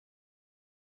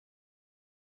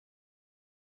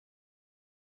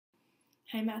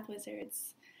Hi Math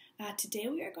Wizards. Today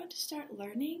we are going to start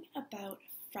learning about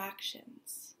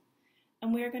fractions.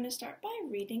 And we are going to start by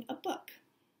reading a book.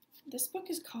 This book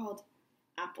is called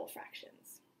Apple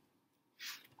Fractions.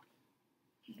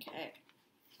 Okay.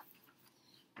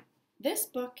 This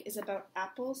book is about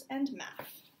apples and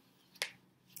math.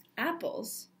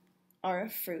 Apples are a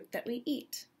fruit that we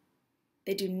eat.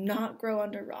 They do not grow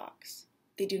under rocks.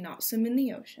 They do not swim in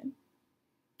the ocean.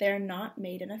 They are not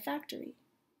made in a factory.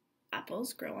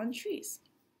 Apples grow on trees.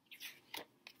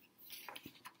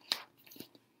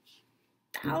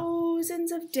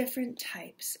 Thousands of different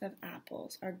types of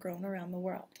apples are grown around the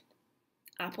world.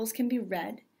 Apples can be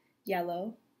red,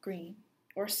 yellow, green,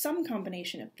 or some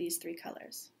combination of these three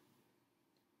colors.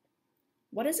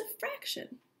 What is a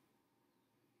fraction?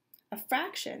 A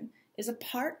fraction is a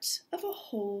part of a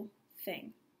whole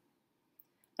thing.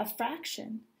 A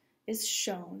fraction is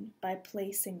shown by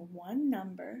placing one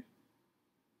number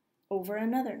over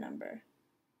another number.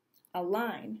 A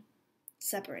line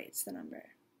separates the number.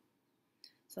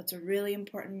 So that's a really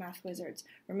important, Math Wizards.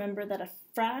 Remember that a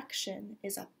fraction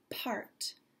is a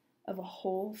part of a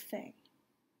whole thing.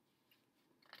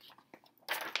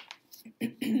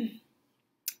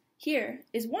 Here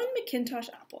is one McIntosh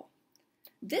apple.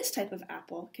 This type of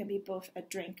apple can be both a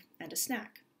drink and a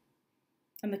snack.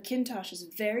 A McIntosh is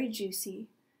very juicy,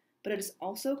 but it is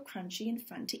also crunchy and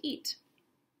fun to eat.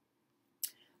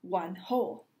 One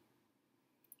whole.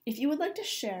 If you would like to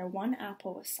share one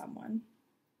apple with someone,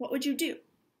 what would you do?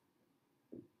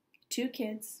 2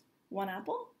 kids, 1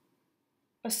 apple?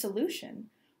 A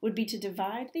solution would be to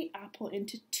divide the apple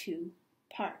into 2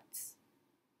 parts.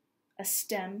 A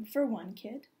stem for one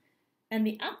kid and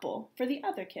the apple for the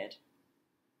other kid.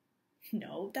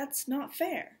 No, that's not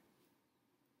fair.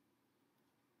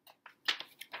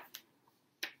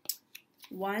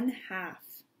 1/2.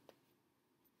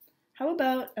 How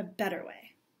about a better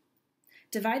way?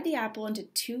 Divide the apple into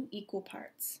 2 equal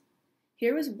parts.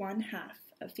 Here is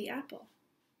 1/2 of the apple.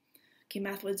 Okay,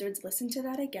 Math Wizards, listen to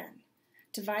that again.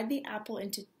 Divide the apple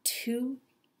into 2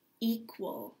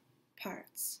 equal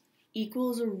parts. Equal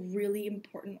is a really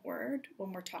important word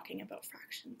when we're talking about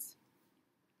fractions.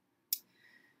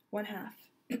 1/2.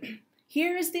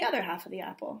 Here is the other half of the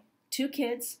apple. 2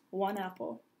 kids, 1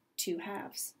 apple, 2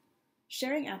 halves.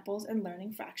 Sharing apples and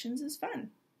learning fractions is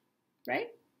fun,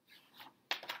 right?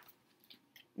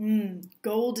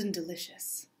 Golden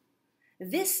delicious.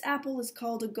 This apple is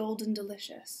called a golden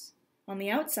delicious. On the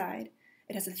outside,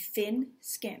 it has a thin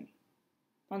skin.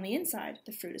 On the inside,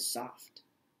 the fruit is soft.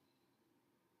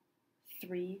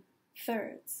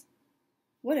 3/3.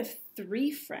 What if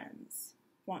 3 friends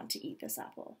want to eat this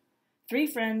apple? 3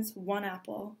 friends, 1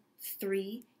 apple,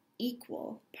 3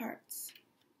 equal parts.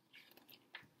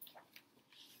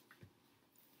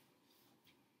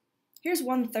 Here's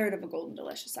 1/3 of a golden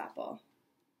delicious apple.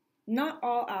 Not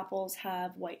all apples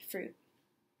have white fruit.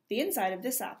 The inside of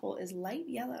this apple is light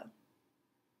yellow.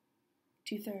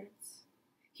 2/3.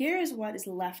 Here is what is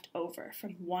left over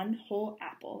from one whole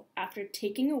apple after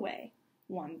taking away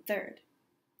 1/3.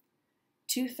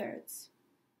 2/3.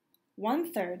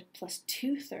 1/3 plus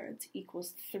 2/3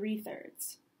 equals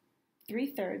 3/3.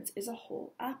 3/3 is a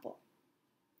whole apple.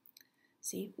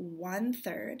 See,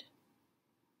 1/3.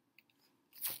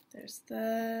 There's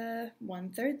the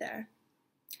 1/3 there.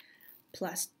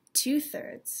 Plus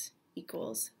 2/3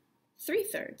 equals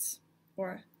 3/3,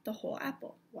 or the whole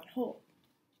apple, 1 whole.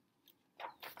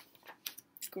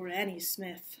 Granny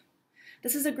Smith.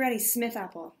 This is a Granny Smith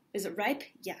apple. Is it ripe?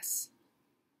 Yes.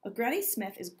 A Granny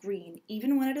Smith is green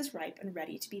even when it is ripe and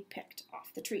ready to be picked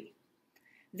off the tree.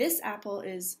 This apple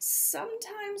is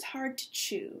sometimes hard to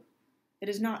chew. It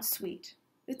is not sweet.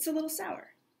 It's a little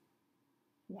sour.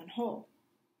 1 whole.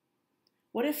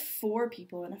 What if 4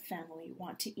 people in a family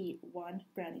want to eat one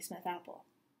Granny Smith apple?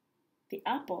 The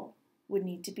apple would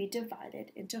need to be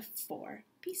divided into 4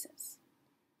 pieces.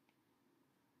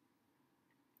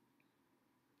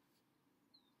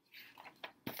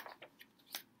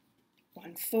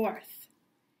 1/4.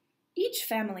 Each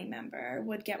family member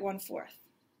would get 1/4.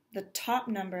 The top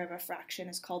number of a fraction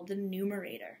is called the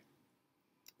numerator.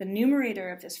 The numerator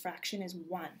of this fraction is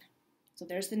 1. So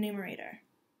there's the numerator,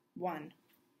 1.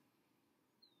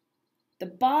 The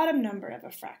bottom number of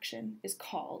a fraction is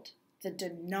called the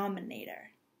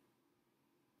denominator.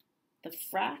 The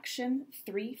fraction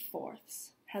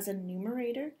 3/4 has a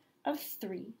numerator of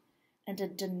 3 and a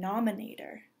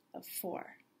denominator of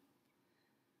 4.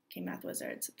 Okay, Math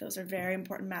Wizards, those are very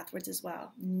important math words as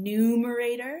well.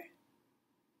 Numerator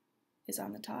is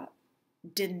on the top.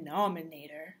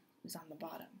 Denominator is on the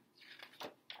bottom.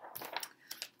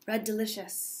 Red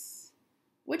Delicious.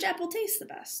 Which apple tastes the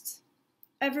best?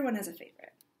 everyone has a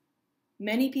favorite.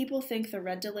 Many people think the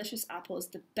red delicious apple is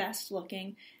the best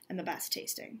looking and the best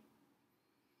tasting.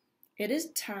 It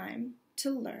is time to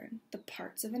learn the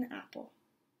parts of an apple: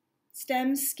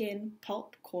 stem, skin,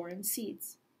 pulp, core, and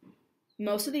seeds.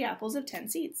 Most of the apples have 10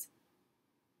 seeds.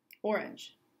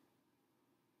 Orange.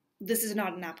 This is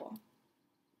not an apple.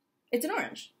 It's an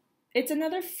orange. It's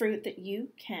another fruit that you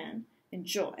can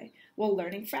enjoy while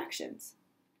learning fractions.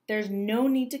 There's no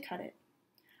need to cut it.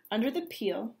 Under the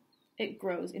peel, it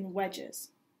grows in wedges.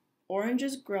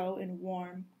 Oranges grow in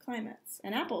warm climates,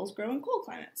 and apples grow in cold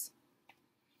climates.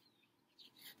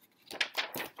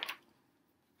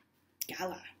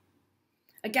 Gala.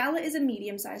 A gala is a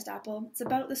medium-sized apple. It's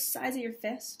about the size of your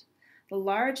fist. The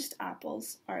largest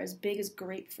apples are as big as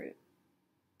grapefruit.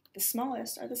 The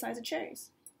smallest are the size of cherries.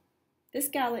 This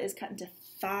gala is cut into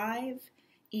 5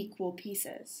 equal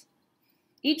pieces.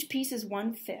 Each piece is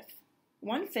 1/5.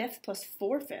 1/5 plus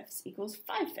 4/5 equals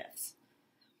 5/5.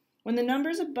 When the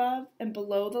numbers above and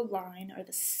below the line are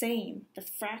the same, the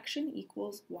fraction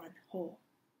equals 1 whole.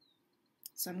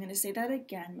 So I'm going to say that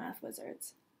again, math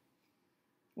wizards.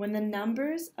 When the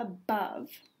numbers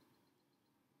above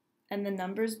and the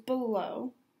numbers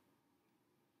below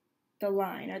the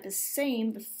line are the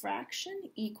same, the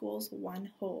fraction equals 1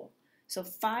 whole. So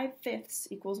 5/5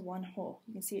 equals 1 whole.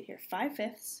 You can see it here.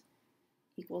 5/5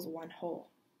 equals 1 whole.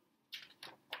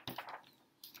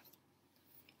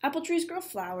 Apple trees grow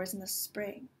flowers in the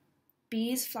spring.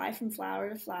 Bees fly from flower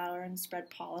to flower and spread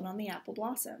pollen on the apple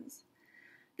blossoms.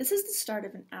 This is the start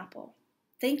of an apple.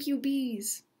 Thank you,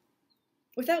 bees.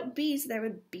 Without bees, there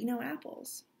would be no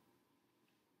apples.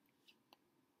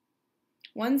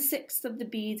 1/6 of the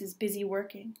bees is busy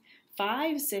working.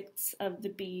 5/6 of the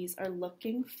bees are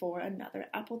looking for another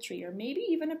apple tree, or maybe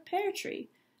even a pear tree,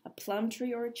 a plum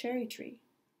tree, or a cherry tree.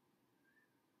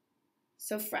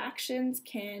 So fractions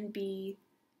can be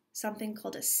something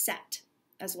called a set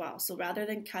as well. So rather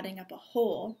than cutting up a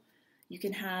whole, you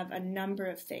can have a number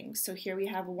of things. So here we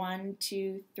have 1,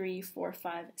 2, 3, 4,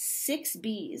 5, 6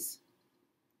 bees.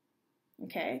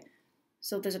 Okay,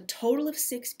 so there's a total of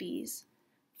 6 bees.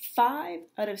 5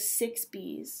 out of 6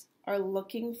 bees are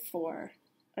looking for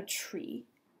a tree,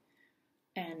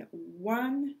 and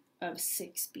 1 of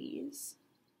 6 bees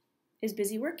is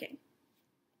busy working.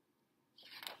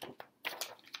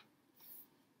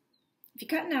 If you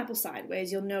cut an apple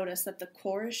sideways, you'll notice that the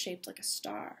core is shaped like a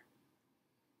star.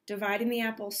 Dividing the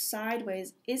apple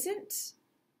sideways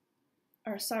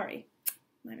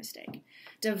my mistake.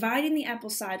 Dividing the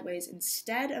apple sideways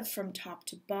instead of from top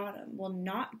to bottom will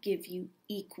not give you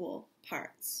equal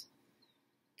parts.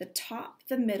 The top,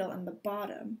 the middle, and the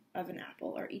bottom of an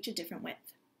apple are each a different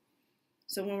width.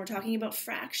 So when we're talking about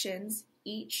fractions,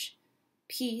 each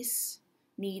piece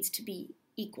needs to be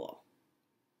equal.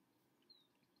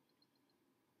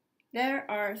 There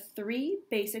are 3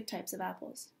 basic types of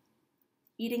apples: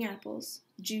 eating apples,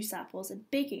 juice apples, and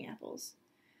baking apples.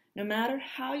 No matter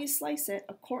how you slice it,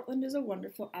 a Cortland is a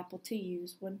wonderful apple to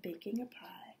use when baking a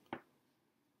pie.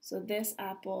 So this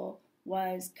apple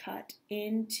was cut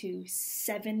into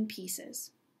 7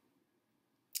 pieces.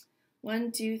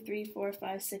 1, 2, 3, 4,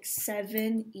 5, 6,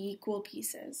 7 equal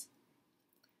pieces.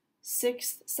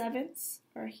 6/7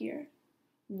 are here.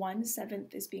 1/7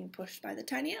 is being pushed by the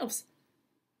tiny elves.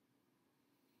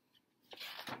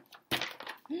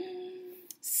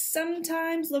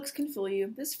 Sometimes looks can fool you.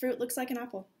 This fruit looks like an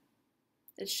apple.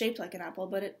 It's shaped like an apple,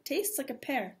 but it tastes like a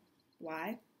pear.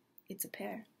 Why? It's a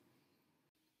pear.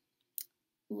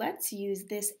 Let's use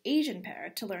this Asian pear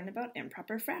to learn about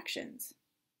improper fractions.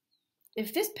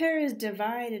 If this pear is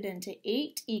divided into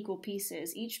 8 equal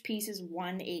pieces, each piece is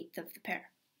 1/8 of the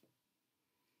pear.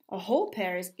 A whole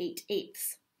pear is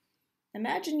 8/8.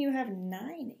 Imagine you have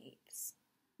 9/8.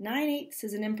 9/8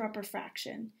 is an improper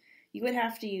fraction. You would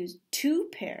have to use 2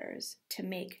 pairs to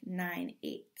make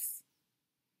 9/8.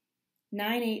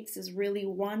 9/8 is really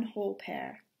 1 whole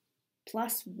pear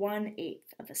plus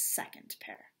 1/8 of a second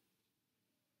pear.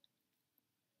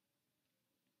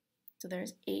 So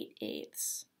there's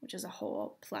 8/8, which is a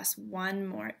whole, plus 1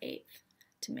 more eighth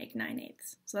to make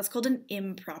 9/8. So that's called an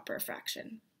improper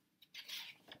fraction.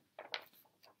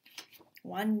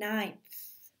 1/9.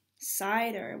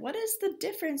 Cider. What is the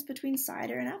difference between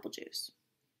cider and apple juice?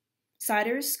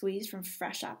 Cider is squeezed from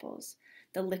fresh apples.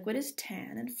 The liquid is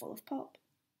tan and full of pulp.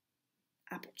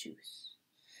 Apple juice.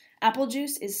 Apple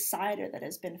juice is cider that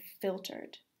has been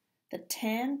filtered. The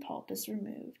tan pulp is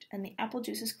removed and the apple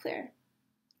juice is clear.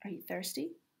 Are you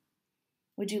thirsty?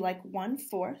 Would you like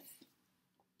 1/4,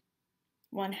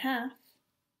 1/2,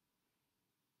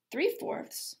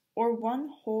 3/4, or 1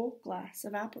 whole glass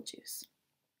of apple juice?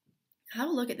 Have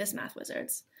a look at this, math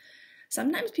wizards.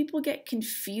 Sometimes people get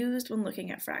confused when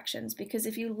looking at fractions because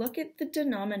if you look at the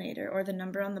denominator or the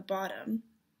number on the bottom,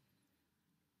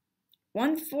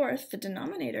 1/4, the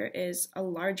denominator is a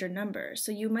larger number.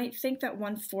 So you might think that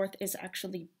 1/4 is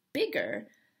actually bigger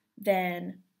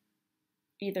than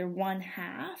either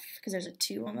 1/2, because there's a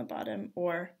 2 on the bottom,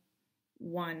 or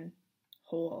 1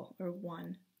 whole, or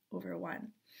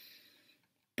 1/1.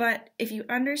 But if you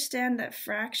understand that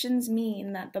fractions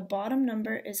mean that the bottom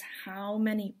number is how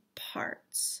many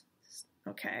parts,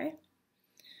 okay?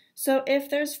 So if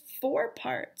there's 4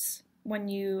 parts when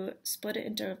you split it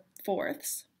into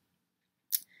fourths,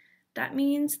 that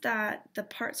means that the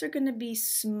parts are going to be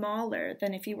smaller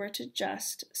than if you were to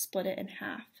just split it in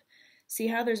half. See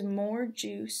how there's more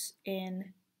juice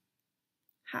in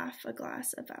half a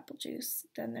glass of apple juice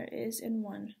than there is in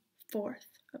 1/4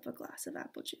 of a glass of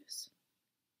apple juice.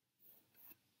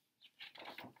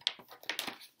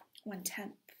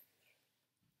 1/10.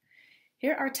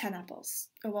 Here are 10 apples.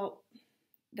 Oh, well,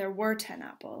 there were 10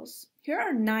 apples. Here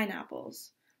are 9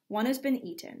 apples. 1 has been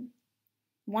eaten.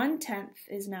 1/10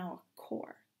 is now a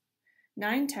core.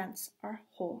 9/10 are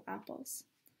whole apples.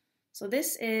 So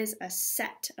this is a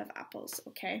set of apples,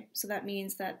 okay? So that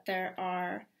means that there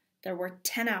were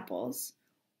 10 apples.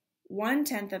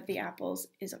 1/10 of the apples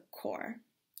is a core.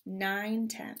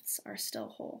 9/10 are still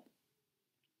whole.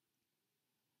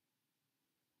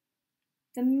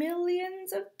 The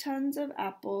millions of tons of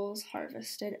apples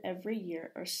harvested every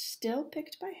year are still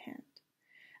picked by hand.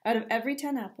 Out of every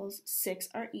 10 apples, 6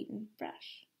 are eaten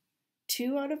fresh.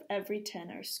 2 out of every 10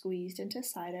 are squeezed into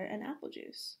cider and apple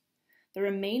juice. The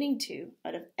remaining 2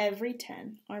 out of every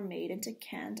 10 are made into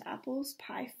canned apples,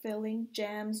 pie filling,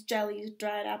 jams, jellies,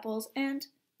 dried apples, and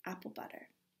apple butter.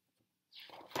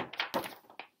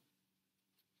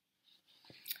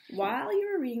 While you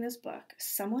were reading this book,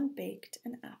 someone baked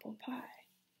an apple pie.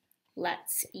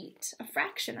 Let's eat a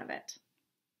fraction of it.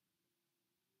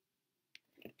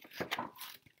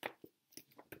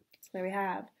 So there we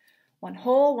have 1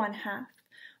 whole, 1/2,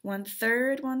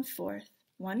 1/3, 1/4,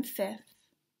 1/5,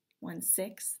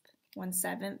 1/6,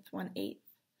 1/7, 1/8.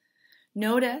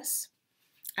 Notice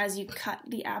as you cut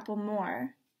the apple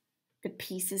more, the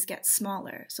pieces get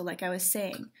smaller. So like I was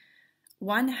saying,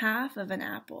 1/2 of an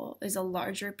apple is a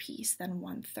larger piece than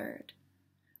 1/3.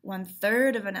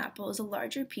 1/3 of an apple is a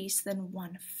larger piece than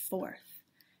 1/4.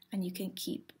 And you can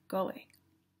keep going.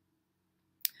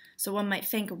 So one might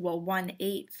think, well,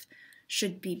 1/8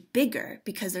 should be bigger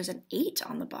because there's an 8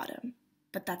 on the bottom,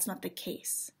 but that's not the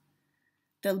case.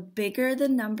 The bigger the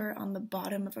number on the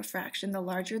bottom of a fraction, the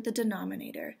larger the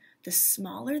denominator, the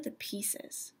smaller the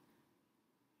pieces.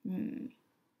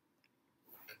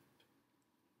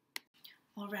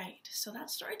 All right, so that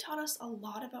story taught us a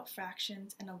lot about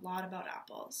fractions and a lot about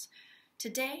apples.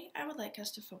 Today, I would like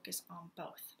us to focus on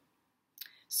both.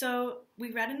 So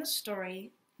we read in the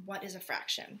story, what is a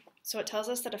fraction? So it tells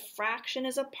us that a fraction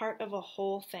is a part of a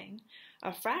whole thing.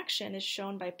 A fraction is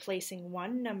shown by placing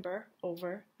one number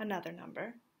over another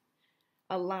number.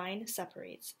 A line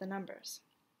separates the numbers.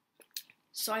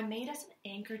 So I made us an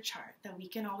anchor chart that we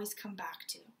can always come back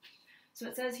to. So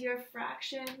it says here,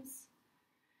 fractions.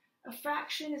 A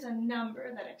fraction is a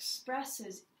number that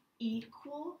expresses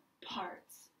equal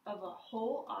parts of a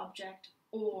whole object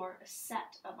or a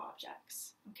set of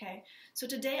objects, okay? So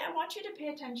today I want you to pay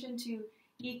attention to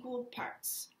equal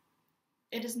parts.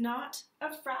 It is not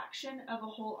a fraction of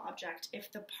a whole object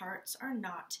if the parts are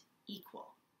not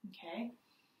equal, okay?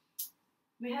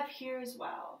 We have here as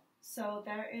well, so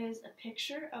there is a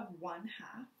picture of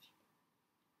 1/2.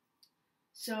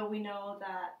 So we know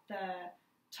that the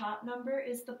top number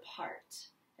is the part,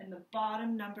 and the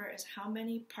bottom number is how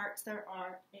many parts there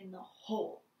are in the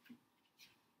whole.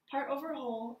 Part over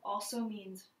whole also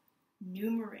means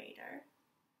numerator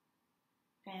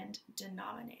and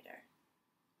denominator,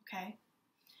 okay?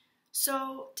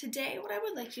 So today what I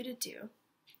would like you to do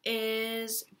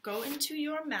is go into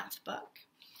your math book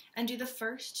and do the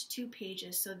first 2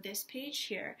 pages. So this page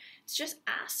here, it's just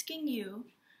asking you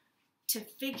to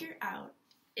figure out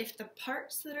if the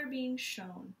parts that are being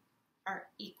shown are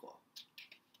equal.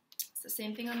 It's the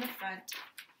same thing on the front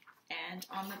and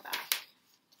on the back.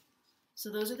 So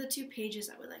those are the 2 pages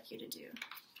I would like you to do.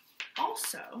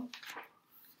 Also,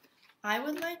 I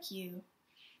would like you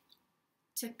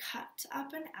to cut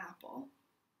up an apple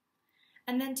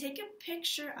and then take a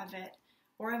picture of it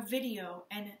or a video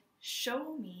and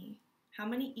show me how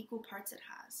many equal parts it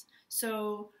has.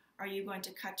 So are you going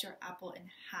to cut your apple in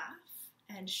half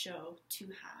and show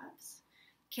 2 halves?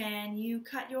 Can you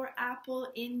cut your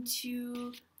apple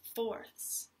into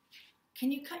fourths?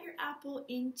 Can you cut your apple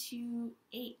into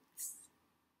eighths?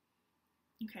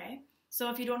 Okay, So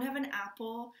if you don't have an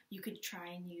apple, you could try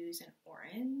and use an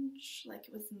orange, like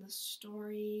it was in the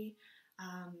story.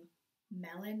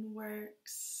 Melon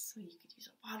works, so you could use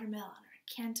a watermelon or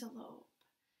a cantaloupe.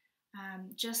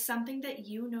 Just something that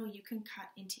you know you can cut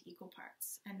into equal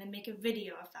parts, and then make a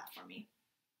video of that for me.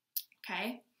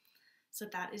 Okay? So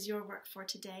that is your work for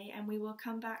today, and we will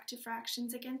come back to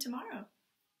fractions again tomorrow.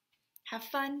 Have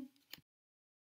fun!